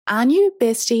Our new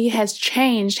bestie has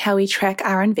changed how we track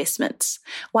our investments.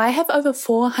 Why have over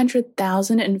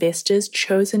 400,000 investors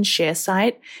chosen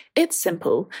ShareSite? It's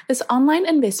simple. This online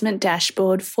investment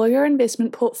dashboard for your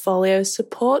investment portfolio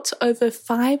supports over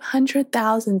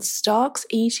 500,000 stocks,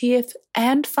 ETFs,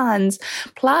 and funds,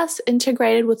 plus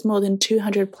integrated with more than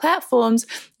 200 platforms,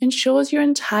 ensures your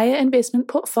entire investment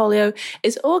portfolio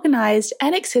is organized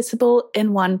and accessible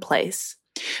in one place.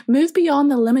 Move beyond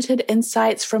the limited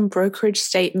insights from brokerage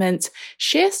statements.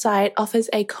 ShareSite offers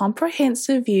a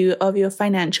comprehensive view of your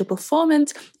financial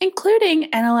performance, including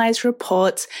analyzed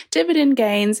reports, dividend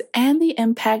gains, and the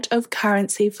impact of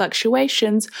currency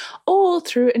fluctuations, all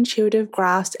through intuitive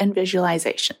graphs and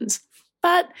visualizations.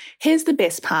 But here's the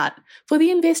best part. For the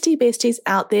investy besties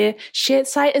out there,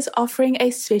 ShareSite is offering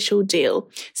a special deal.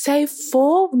 Save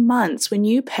 4 months when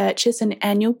you purchase an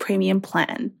annual premium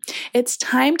plan. It's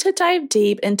time to dive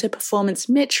deep into performance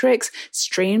metrics,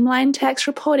 streamline tax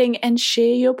reporting, and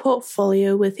share your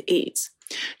portfolio with ease.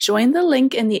 Join the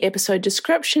link in the episode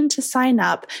description to sign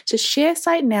up to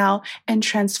ShareSite now and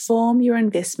transform your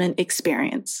investment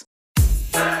experience.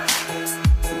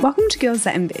 Welcome to Girls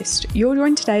That Invest. You're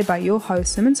joined today by your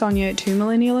hosts, Sim and Sonia, two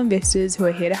millennial investors who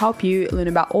are here to help you learn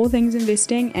about all things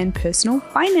investing and personal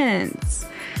finance.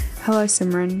 Hello,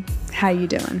 Simran. How are you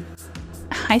doing?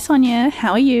 Hi, Sonia.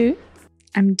 How are you?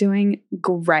 I'm doing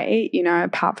great,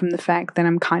 apart from the fact that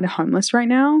I'm kind of homeless right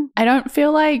now. I don't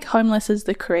feel like homeless is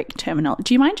the correct terminology.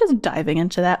 Do you mind just diving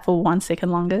into that for 1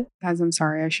 second longer? Guys, I'm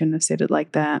sorry. I shouldn't have said it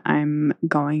like that. I'm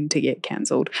going to get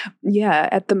cancelled. Yeah,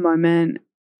 at the moment,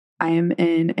 I am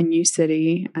in a new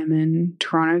city. I'm in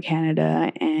Toronto,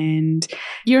 Canada, and...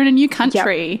 You're in a new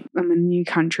country. Yep, I'm in a new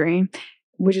country,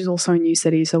 which is also a new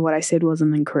city, so what I said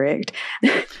wasn't incorrect.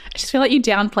 I just feel like you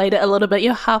downplayed it a little bit.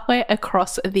 You're halfway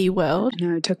across the world.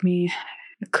 No, it took me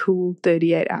a cool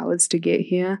 38 hours to get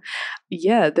here.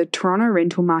 Yeah, the Toronto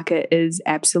rental market is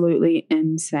absolutely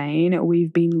insane.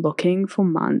 We've been looking for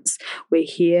months. We're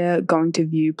here going to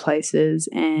view places,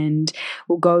 and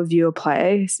we'll go view a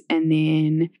place and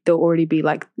then there'll already be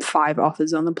like 5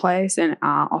 offers on the place, and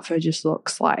our offer just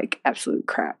looks like absolute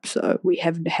crap. So we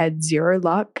have had zero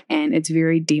luck and it's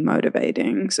very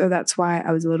demotivating. So that's why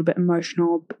I was a little bit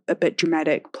emotional, a bit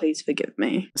dramatic. Please forgive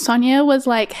me. Sonia was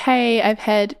like, hey, I've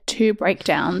had 2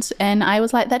 breakdowns. And I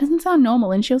was like, that doesn't sound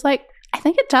normal. And she was like, I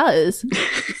think it does.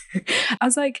 I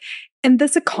was like, in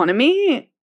this economy,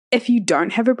 if you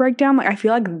don't have a breakdown, like I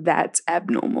feel like that's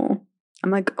abnormal.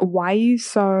 I'm like, why are you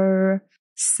so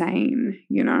sane,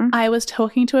 I was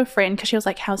talking to a friend because she was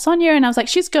like, how's Sonia? And I was like,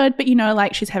 she's good, but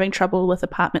like she's having trouble with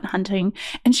apartment hunting.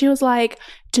 And she was like,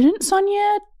 didn't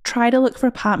Sonia try to look for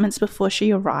apartments before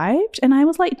she arrived? And I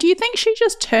was like, do you think she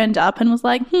just turned up and was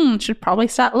like, should probably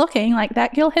start looking? Like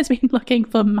that girl has been looking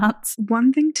for months.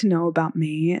 One thing to know about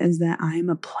me is that I'm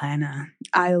a planner.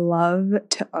 I love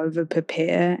to over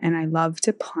prepare and I love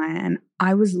to plan.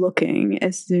 I was looking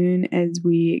as soon as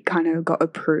we kind of got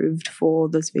approved for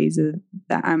this visa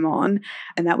that I'm on,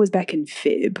 and that was back in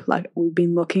Feb. Like we've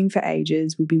been looking for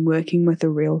ages. We've been working with a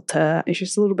realtor. It's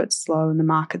just a little bit slow and the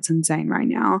market's insane right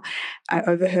now. I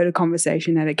overheard a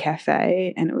conversation at a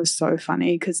cafe and it was so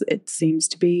funny because it seems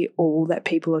to be all that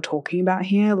people are talking about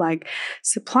here. Like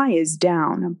supply is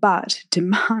down, but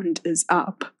demand is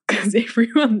up because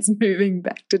everyone's moving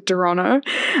back to Toronto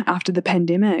after the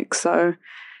pandemic. So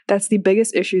that's the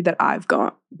biggest issue that I've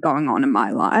got going on in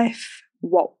my life.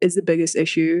 What is the biggest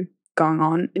issue going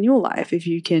on in your life, if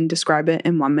you can describe it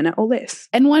in 1 minute or less?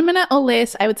 In 1 minute or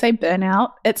less, I would say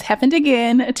burnout. It's happened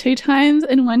again 2 times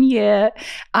in 1 year.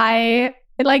 I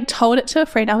told it to a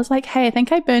friend. I was like, hey, I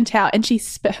think I burnt out. And she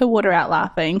spit her water out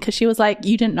laughing because she was like,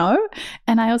 you didn't know?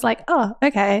 And I was like, oh,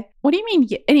 okay. What do you mean?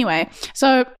 Anyway,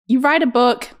 so you write a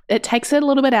book. It takes it a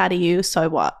little bit out of you. So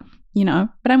what?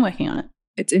 But I'm working on it.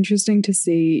 It's interesting to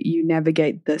see you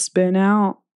navigate this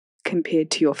burnout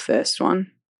compared to your first one.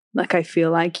 Like I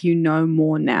feel like you know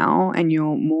more now and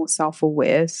you're more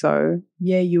self-aware. So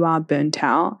yeah, you are burnt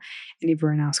out and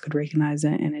everyone else could recognize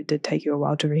it, and it did take you a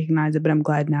while to recognize it, but I'm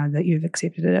glad now that you've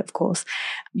accepted it, of course.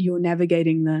 You're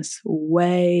navigating this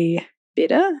way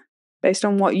better based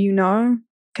on what you know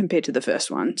compared to the first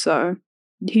one. So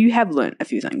you have learned a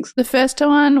few things. The first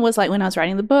one was like when I was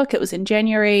writing the book. It was in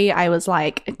January. I was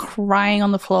like crying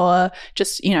on the floor,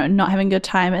 just, not having a good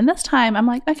time. And this time I'm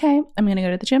like, okay, I'm going to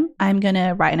go to the gym. I'm going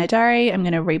to write in a diary. I'm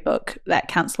going to rebook that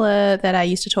counselor that I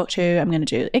used to talk to. I'm going to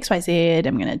do XYZ.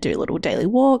 I'm going to do little daily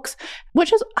walks,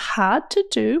 which is hard to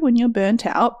do when you're burnt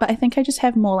out. But I think I just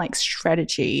have more like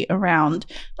strategy around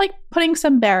like putting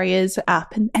some barriers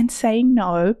up and saying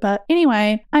no. But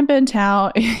anyway, I'm burnt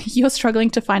out. You're struggling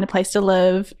to find a place to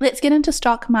live. Let's get into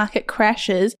stock market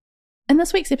crashes. In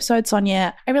this week's episode,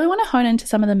 Sonia, I really want to hone into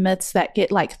some of the myths that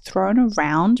get thrown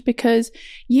around because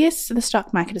yes, the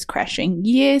stock market is crashing.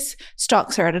 Yes,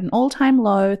 stocks are at an all-time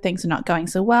low. Things are not going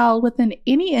so well within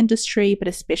any industry, but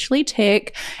especially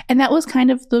tech. And that was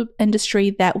kind of the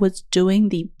industry that was doing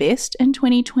the best in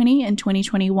 2020 and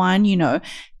 2021.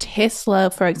 Tesla,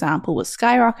 for example, was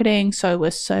skyrocketing. So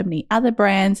were so many other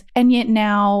brands. And yet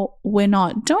now we're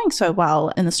not doing so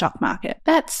well in the stock market.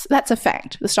 That's a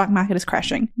fact. The stock market is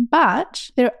crashing. But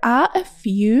there are a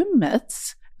few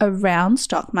myths around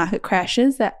stock market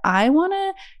crashes that I want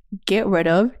to get rid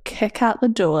of, kick out the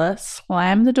door,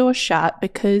 slam the door shut,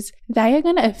 because they are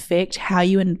going to affect how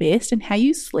you invest and how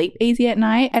you sleep easy at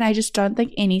night. And I just don't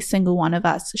think any single one of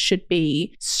us should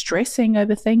be stressing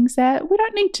over things that we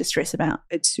don't need to stress about.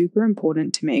 It's super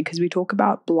important to me because we talk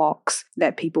about blocks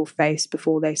that people face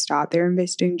before they start their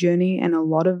investing journey. And a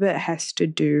lot of it has to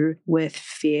do with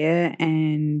fear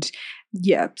and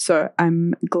so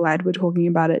I'm glad we're talking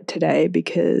about it today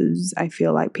because I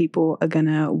feel like people are going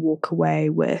to walk away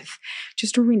with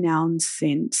just a renowned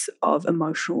sense of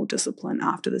emotional discipline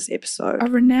after this episode.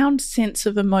 A renowned sense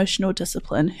of emotional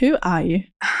discipline. Who are you?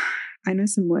 I know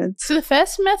some words. So the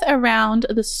first myth around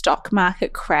the stock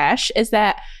market crash is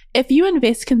that if you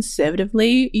invest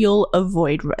conservatively, you'll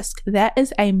avoid risk. That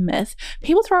is a myth.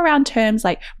 People throw around terms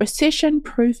like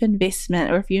recession-proof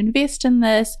investment, or if you invest in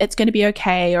this, it's going to be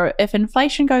okay. Or if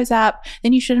inflation goes up,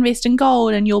 then you should invest in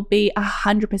gold and you'll be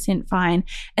 100% fine.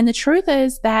 And the truth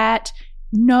is that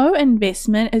no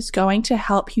investment is going to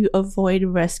help you avoid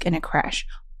risk in a crash.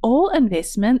 All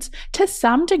investments, to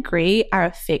some degree, are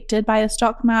affected by the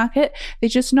stock market. They're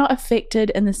just not affected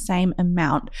in the same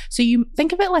amount. So you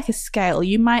think of it like a scale.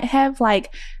 You might have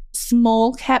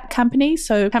small cap companies,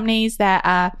 so companies that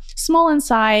are small in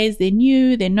size, they're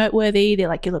new, they're noteworthy, they're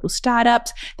like your little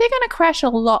startups. They're going to crash a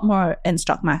lot more in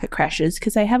stock market crashes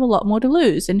because they have a lot more to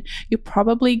lose. And you're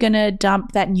probably going to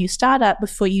dump that new startup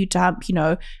before you dump,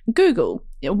 Google.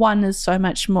 One is so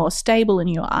much more stable in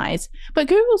your eyes. But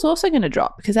Google's also going to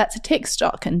drop because that's a tech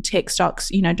stock, and tech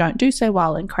stocks, don't do so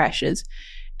well in crashes.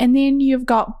 And then you've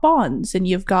got bonds and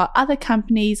you've got other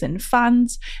companies and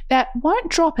funds that won't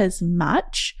drop as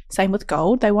much. Same with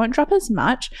gold. They won't drop as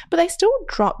much, but they still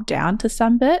drop down to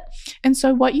some bit. And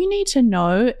so what you need to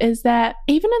know is that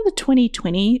even in the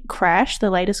 2020 crash,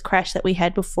 the latest crash that we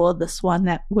had before this one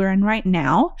that we're in right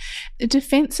now, the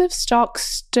defensive stocks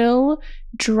still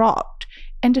dropped.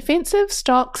 And defensive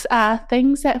stocks are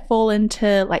things that fall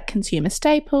into consumer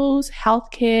staples,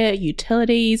 healthcare,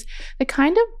 utilities, the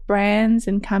kind of brands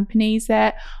and companies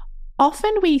that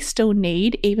often we still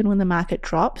need even when the market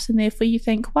drops. And therefore you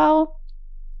think, well,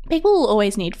 people will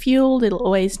always need fuel, they'll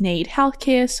always need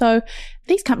healthcare, so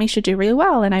these companies should do really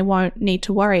well and I won't need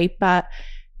to worry. But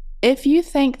if you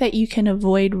think that you can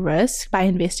avoid risk by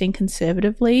investing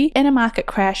conservatively in a market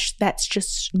crash, that's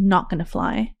just not going to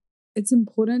fly. It's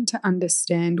important to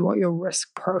understand what your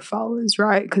risk profile is,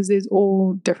 right? Because there's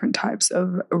all different types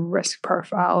of risk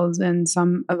profiles, and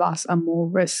some of us are more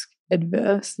risk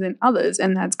adverse than others,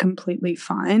 and that's completely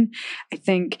fine. I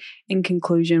think in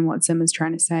conclusion, what Sim is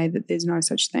trying to say, that there's no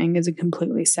such thing as a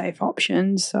completely safe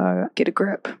option. So get a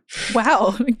grip.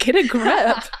 Wow, get a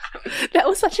grip. That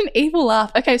was such an evil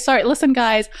laugh. Okay, sorry. Listen,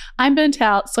 guys, I'm burnt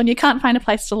out. Sonia can't find a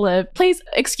place to live. Please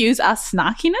excuse our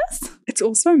snarkiness. It's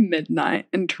also midnight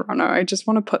in Toronto. I just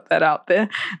want to put that out there.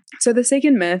 So the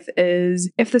second myth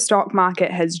is if the stock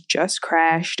market has just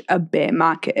crashed, a bear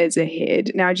market is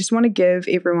ahead. Now, I just want to give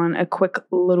everyone a quick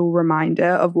little reminder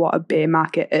of what a bear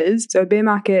market is. So a bear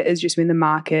market is just when the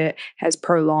market has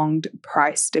prolonged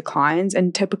price declines,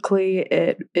 and typically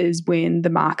it is when the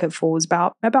market falls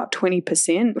about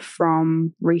 20%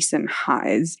 from recent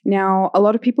highs. Now, a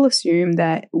lot of people assume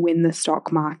that when the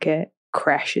stock market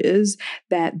crashes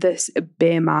that this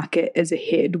bear market is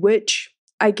ahead, which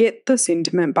I get the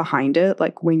sentiment behind it.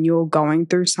 Like when you're going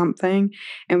through something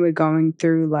and we're going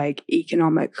through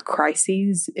economic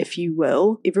crises, if you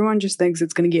will, everyone just thinks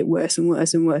it's going to get worse and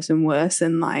worse and worse and worse,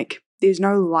 and there's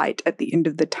no light at the end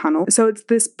of the tunnel. So it's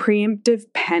this preemptive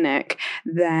panic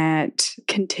that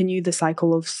continue the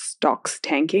cycle of stocks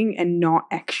tanking and not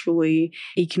actually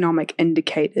economic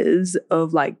indicators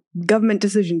of government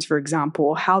decisions, for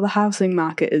example, how the housing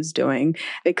market is doing,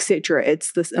 etc.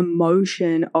 It's this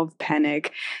emotion of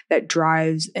panic that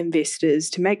drives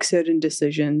investors to make certain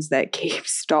decisions that keep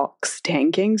stocks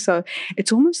tanking. So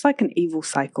it's almost like an evil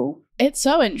cycle. It's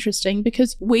so interesting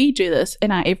because we do this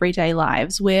in our everyday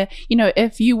lives where,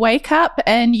 if you wake up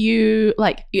and you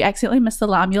accidentally miss the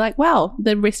alarm, you're like, wow,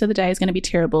 the rest of the day is going to be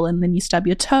terrible. And then you stub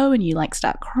your toe and you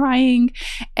start crying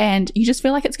and you just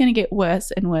feel like it's going to get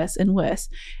worse and worse and worse.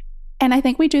 And I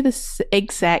think we do this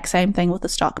exact same thing with the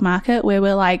stock market where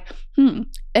we're like,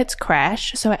 it's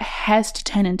crashed, so it has to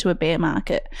turn into a bear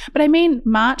market. But I mean,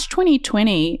 March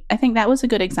 2020, I think that was a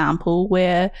good example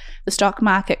where the stock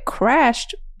market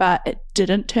crashed, but it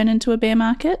didn't turn into a bear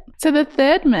market. So the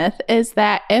third myth is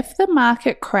that if the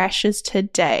market crashes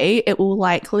today, it will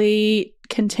likely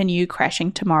continue crashing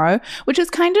tomorrow, which is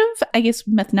kind of, I guess,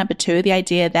 myth number 2, the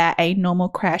idea that a normal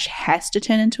crash has to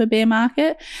turn into a bear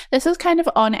market. This is kind of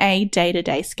on a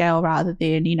day-to-day scale rather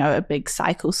than, a big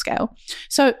cycle scale.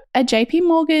 So a JP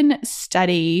Morgan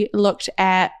study looked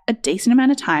at a decent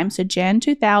amount of time, so Jan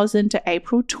 2000 to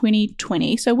April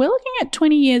 2020. So we're looking at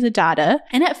 20 years of data,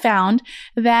 and it found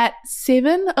that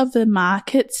 7 of the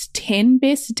market's 10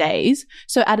 best days,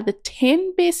 so out of the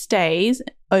 10 best days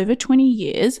over 20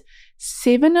 years,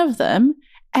 7 of them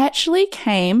actually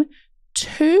came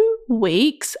 2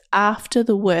 weeks after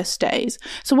the worst days.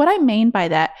 So what I mean by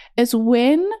that is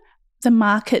when the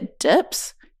market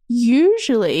dips,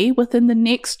 usually within the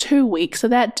next 2 weeks of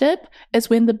that dip is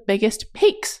when the biggest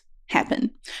peaks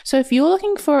happen. So if you're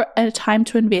looking for a time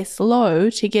to invest low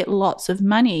to get lots of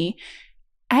money,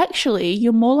 actually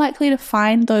you're more likely to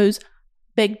find those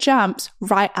big jumps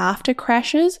right after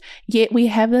crashes. Yet we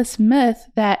have this myth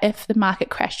that if the market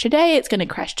crashed today, it's going to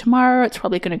crash tomorrow. It's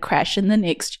probably going to crash in the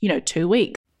next, 2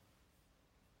 weeks.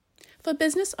 For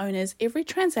business owners, every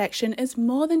transaction is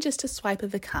more than just a swipe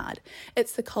of a card.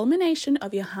 It's the culmination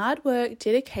of your hard work,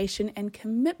 dedication, and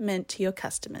commitment to your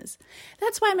customers.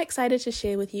 That's why I'm excited to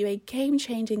share with you a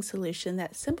game-changing solution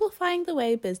that's simplifying the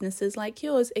way businesses like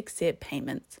yours accept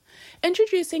payments.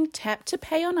 Introducing Tap to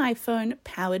Pay on iPhone,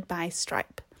 powered by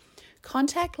Stripe.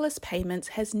 Contactless payments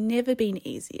has never been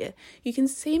easier. You can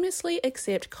seamlessly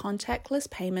accept contactless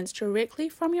payments directly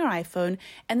from your iPhone,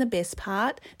 and the best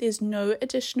part, there's no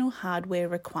additional hardware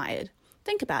required.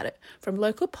 Think about it. From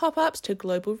local pop-ups to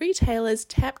global retailers,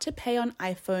 Tap to Pay on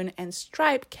iPhone and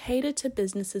Stripe cater to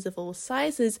businesses of all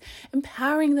sizes,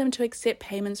 empowering them to accept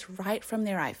payments right from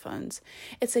their iPhones.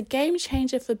 It's a game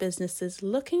changer for businesses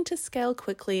looking to scale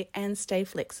quickly and stay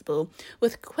flexible,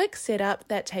 with quick setup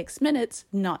that takes minutes,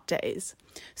 not days.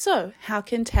 So, how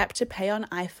can Tap to Pay on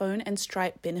iPhone and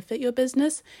Stripe benefit your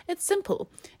business? It's simple.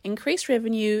 Increase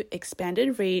revenue,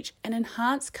 expanded reach, and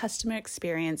enhanced customer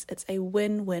experience. It's a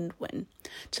win-win-win.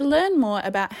 To learn more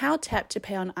about how Tap to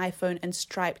Pay on iPhone and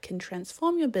Stripe can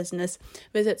transform your business,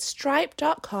 visit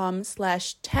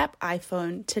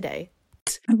stripe.com/tapiphone today.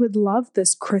 I would love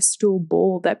this crystal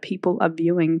ball that people are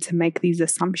viewing to make these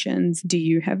assumptions. Do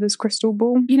you have this crystal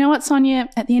ball? You know what, Sonia?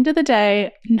 At the end of the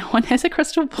day, no one has a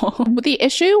crystal ball. The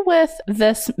issue with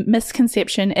this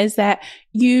misconception is that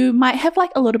you might have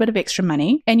like a little bit of extra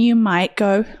money and you might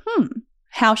go,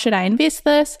 how should I invest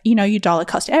this? You dollar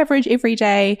cost average every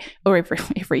day or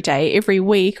every day, every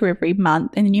week or every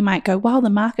month. And then you might go, well, the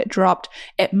market dropped.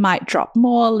 It might drop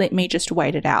more. Let me just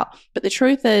wait it out. But the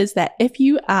truth is that if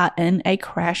you are in a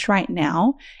crash right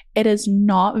now, it is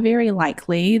not very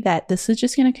likely that this is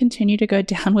just going to continue to go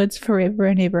downwards forever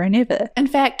and ever and ever. In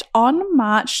fact, on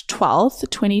March 12th,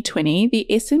 2020, the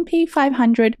S&P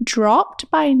 500 dropped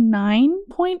by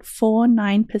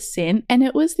 9.49%, and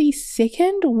it was the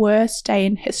second worst day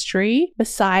in history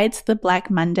besides the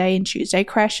Black Monday and Tuesday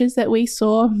crashes that we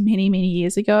saw many, many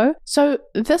years ago. So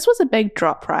this was a big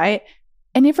drop, right?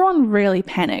 And everyone really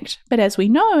panicked. But as we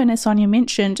know, and as Sonia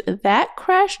mentioned, that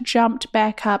crash jumped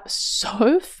back up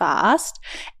so fast,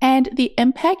 and the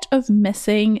impact of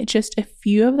missing just a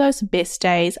few of those best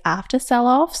days after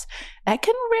sell-offs, that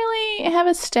can really have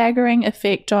a staggering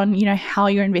effect on, how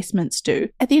your investments do.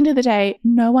 At the end of the day,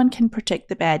 no one can predict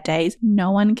the bad days. No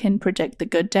one can predict the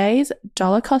good days.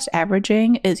 Dollar cost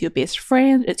averaging is your best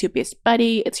friend. It's your best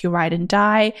buddy. It's your ride and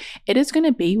die. It is going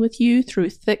to be with you through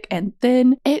thick and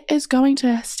thin. It is going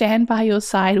to stand by your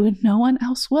side when no one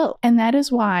else will. And that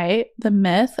is why the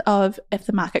myth of if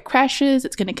the market crashes,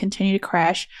 it's going to continue to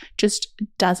crash just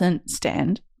doesn't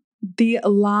stand. The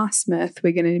last myth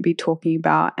we're going to be talking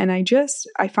about, and I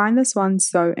find this one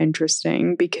so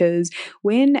interesting because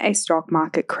when a stock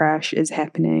market crash is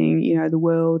happening, the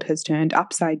world has turned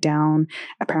upside down,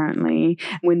 apparently.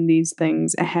 When these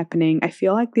things are happening, I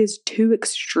feel like there's 2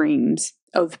 extremes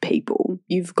of people.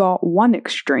 You've got one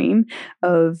extreme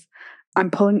of I'm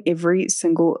pulling every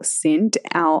single cent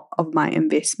out of my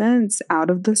investments, out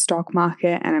of the stock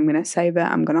market, and I'm going to save it.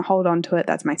 I'm going to hold on to it.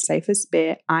 That's my safest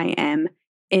bet. I am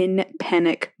in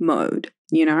panic mode.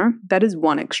 That is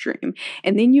one extreme.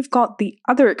 And then you've got the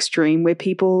other extreme where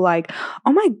people are like,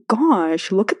 oh my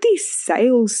gosh, look at these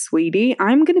sales, sweetie.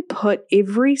 I'm going to put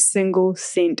every single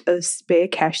cent of spare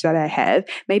cash that I have,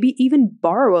 maybe even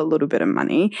borrow a little bit of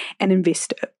money and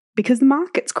invest it. because the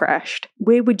market's crashed.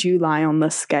 Where would you lie on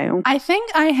this scale? I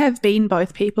think I have been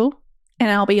both people, and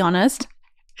I'll be honest.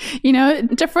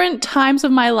 Different times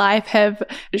of my life have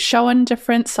shown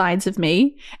different sides of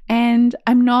me, and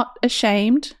I'm not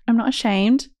ashamed.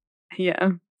 Yeah,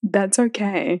 that's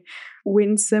okay.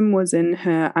 When Sim was in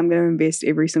her I'm going to invest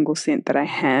every single cent that I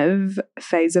have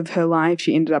phase of her life,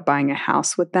 she ended up buying a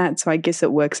house with that. So I guess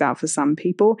it works out for some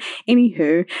people.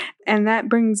 Anywho, and that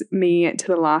brings me to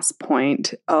the last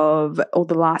point or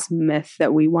the last myth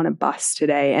that we want to bust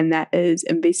today. And that is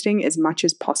investing as much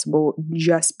as possible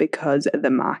just because of the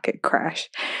market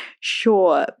crash.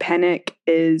 Sure, panic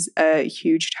is a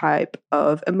huge type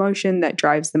of emotion that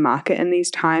drives the market in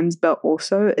these times, but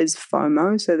also is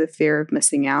FOMO, so the fear of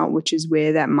missing out, which is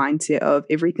where that mindset of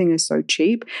everything is so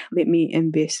cheap, let me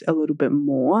invest a little bit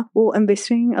more. Well,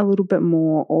 investing a little bit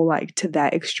more or like to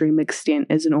that extreme extent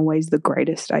isn't always the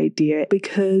greatest idea,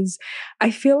 because I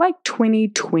feel like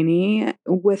 2020,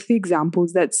 with the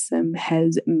examples that Sim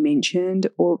has mentioned,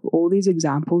 or all these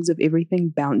examples of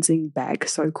everything bouncing back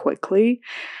so quickly,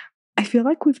 I feel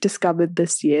like we've discovered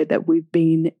this year that we've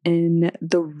been in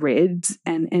the reds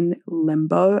and in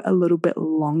limbo a little bit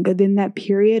longer than that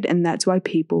period. And that's why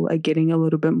people are getting a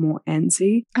little bit more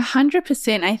antsy.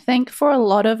 100%. I think for a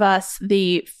lot of us,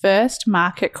 the first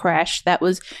market crash that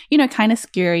was, kind of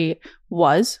scary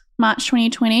was March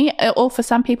 2020, or for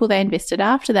some people, they invested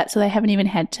after that, so they haven't even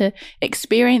had to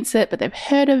experience it, but they've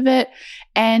heard of it.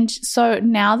 And so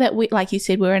now that we, like you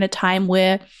said, we're in a time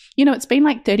where, it's been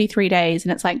like 33 days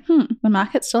and it's like, the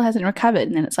market still hasn't recovered.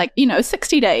 And then it's like,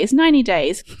 60 days, 90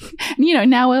 days.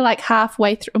 Now we're like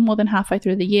more than halfway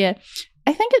through the year.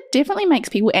 I think it definitely makes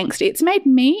people angsty. It's made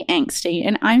me angsty,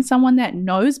 and I'm someone that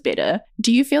knows better.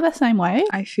 Do you feel the same way?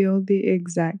 I feel the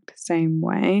exact same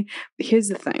way. Here's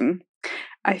the thing.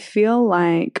 I feel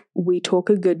like we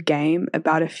talk a good game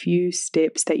about a few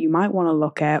steps that you might want to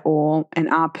look at, or in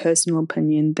our personal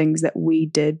opinion, things that we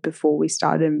did before we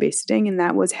started investing. And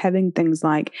that was having things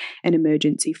like an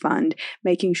emergency fund,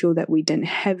 making sure that we didn't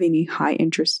have any high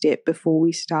interest debt before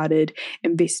we started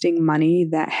investing money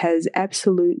that has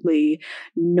absolutely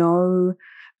no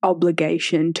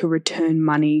obligation to return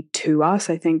money to us.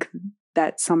 I think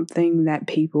that's something that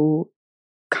people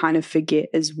kind of forget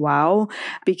as well,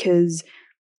 because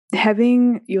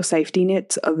having your safety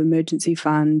nets of emergency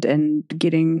fund and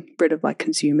getting rid of like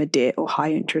consumer debt or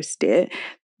high interest debt,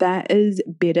 that is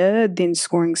better than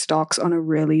scoring stocks on a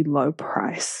really low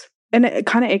price. And it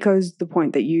kind of echoes the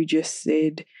point that you just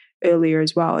said earlier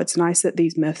as well. It's nice that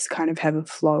these myths kind of have a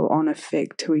flow-on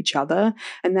effect to each other,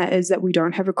 and that is that we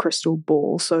don't have a crystal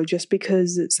ball. So just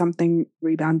because something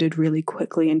rebounded really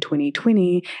quickly in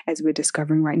 2020, as we're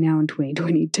discovering right now in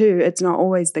 2022, it's not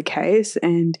always the case.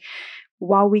 And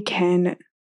while we can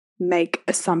make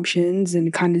assumptions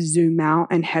and kind of zoom out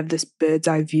and have this bird's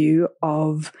eye view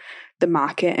of the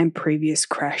market and previous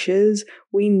crashes,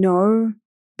 we know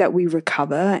that we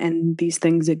recover and these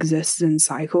things exist in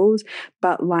cycles,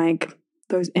 but like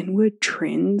those inward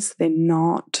trends, they're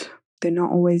not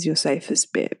always your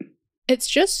safest bet. It's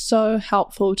just so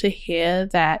helpful to hear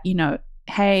that,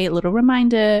 hey, little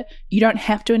reminder, you don't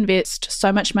have to invest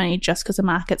so much money just because the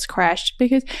market's crashed,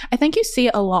 because I think you see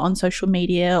it a lot on social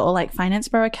media or like finance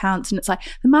bro accounts, and it's like,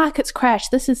 the market's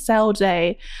crashed, this is sell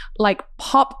day, like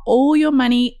pop all your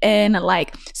money in,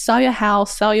 like sell your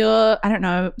house, sell your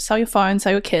phone,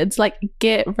 sell your kids, like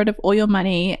get rid of all your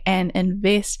money and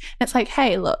invest. And it's like,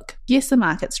 hey, look, yes, the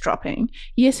market's dropping,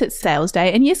 yes, it's sales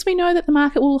day, and yes, we know that the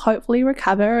market will hopefully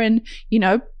recover and,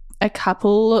 a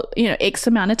couple, X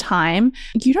amount of time.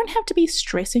 You don't have to be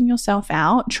stressing yourself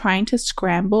out trying to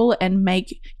scramble and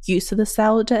make use of the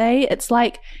sale day. It's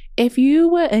like if you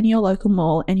were in your local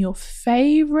mall and your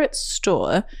favorite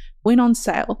store went on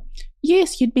sale.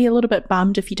 Yes, you'd be a little bit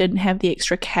bummed if you didn't have the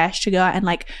extra cash to go out and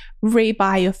like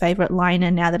rebuy your favorite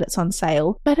liner now that it's on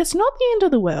sale. But it's not the end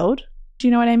of the world. Do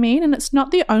you know what I mean? And it's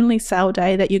not the only sale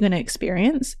day that you're going to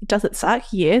experience. Does it suck?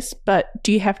 Yes. But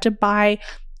do you have to buy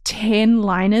 10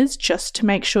 liners just to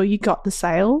make sure you got the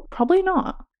sale? Probably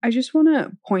not. I just want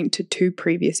to point to two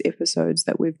previous episodes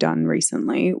that we've done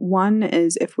recently. One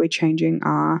is if we're changing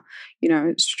our,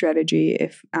 strategy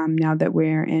if now that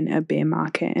we're in a bear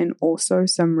market, and also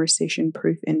some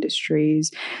recession-proof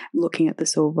industries, looking at the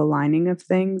silver lining of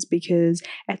things, because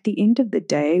at the end of the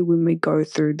day, when we go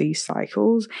through these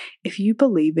cycles, if you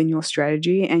believe in your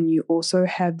strategy and you also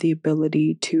have the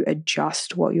ability to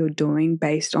adjust what you're doing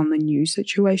based on the new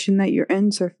situation that you're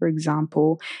in. So for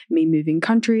example, me moving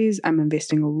countries, I'm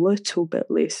investing a little bit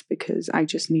less because I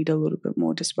just need a little bit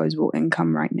more disposable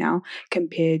income right now,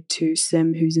 compared to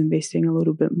Sim, who's investing a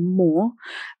little bit more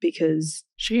because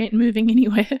she ain't moving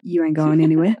anywhere. You ain't going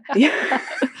anywhere. Yeah.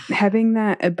 Having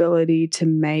that ability to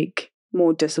make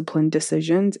more disciplined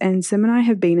decisions. And Sim and I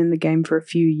have been in the game for a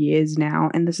few years now,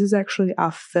 and this is actually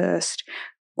our first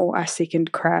or our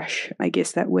second crash, I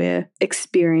guess, that we're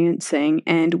experiencing.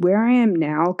 And where I am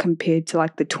now compared to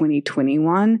like the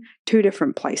 2021, two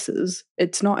different places.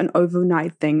 It's not an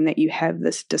overnight thing that you have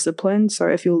this discipline. So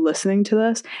if you're listening to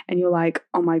this and you're like,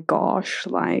 oh my gosh,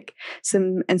 like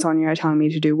Sim and Sonia are telling me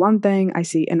to do one thing, I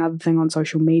see another thing on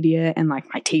social media and like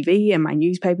my TV and my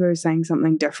newspaper is saying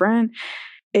something different.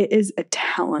 It is a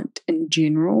talent in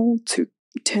general to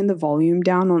turn the volume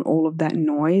down on all of that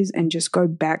noise and just go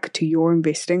back to your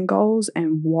investing goals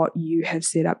and what you have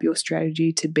set up your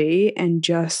strategy to be, and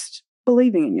just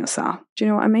believing in yourself. Do you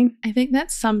know what I mean? I think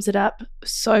that sums it up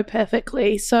so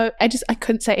perfectly. So I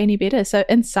couldn't say any better. So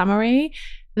in summary,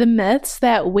 the myths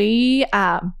that we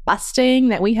are busting,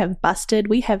 that we have busted,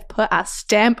 we have put our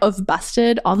stamp of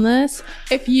busted on this.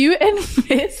 If you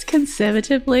invest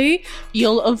conservatively,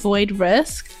 you'll avoid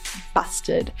risk.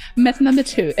 Busted. Myth number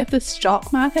 2, if the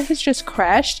stock market has just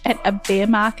crashed and a bear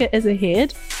market is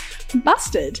ahead,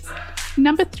 busted.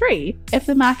 Number 3, if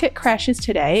the market crashes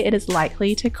today, it is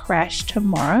likely to crash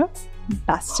tomorrow,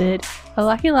 busted. A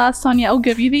lucky last, Sonia, I'll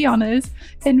give you the honors.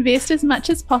 Invest as much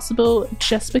as possible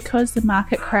just because the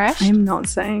market crashed. I'm not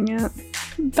saying it.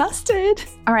 Busted.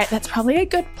 All right, that's probably a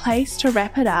good place to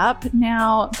wrap it up.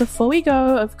 Now, before we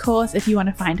go, of course, if you want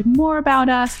to find more about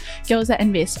us, Girls That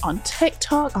Invest on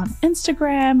TikTok, on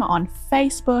Instagram, on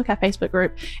Facebook. Our Facebook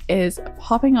group is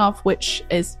popping off, which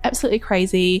is absolutely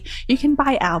crazy. You can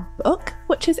buy our book,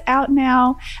 which is out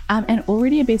now, and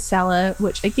already a bestseller,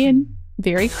 which again,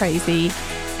 very crazy.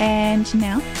 And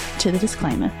now to the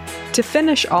disclaimer. To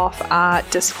finish off our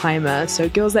disclaimer, so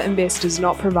Girls That Invest does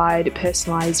not provide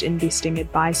personalised investing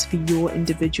advice for your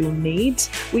individual needs.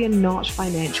 We are not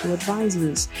financial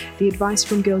advisors. The advice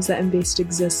from Girls That Invest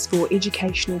exists for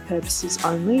educational purposes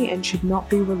only and should not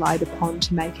be relied upon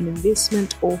to make an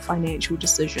investment or financial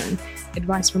decision.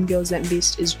 Advice from Girls That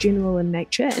Invest is general in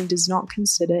nature and does not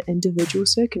consider individual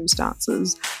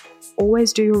circumstances.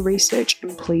 Always do your research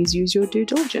and please use your due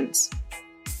diligence.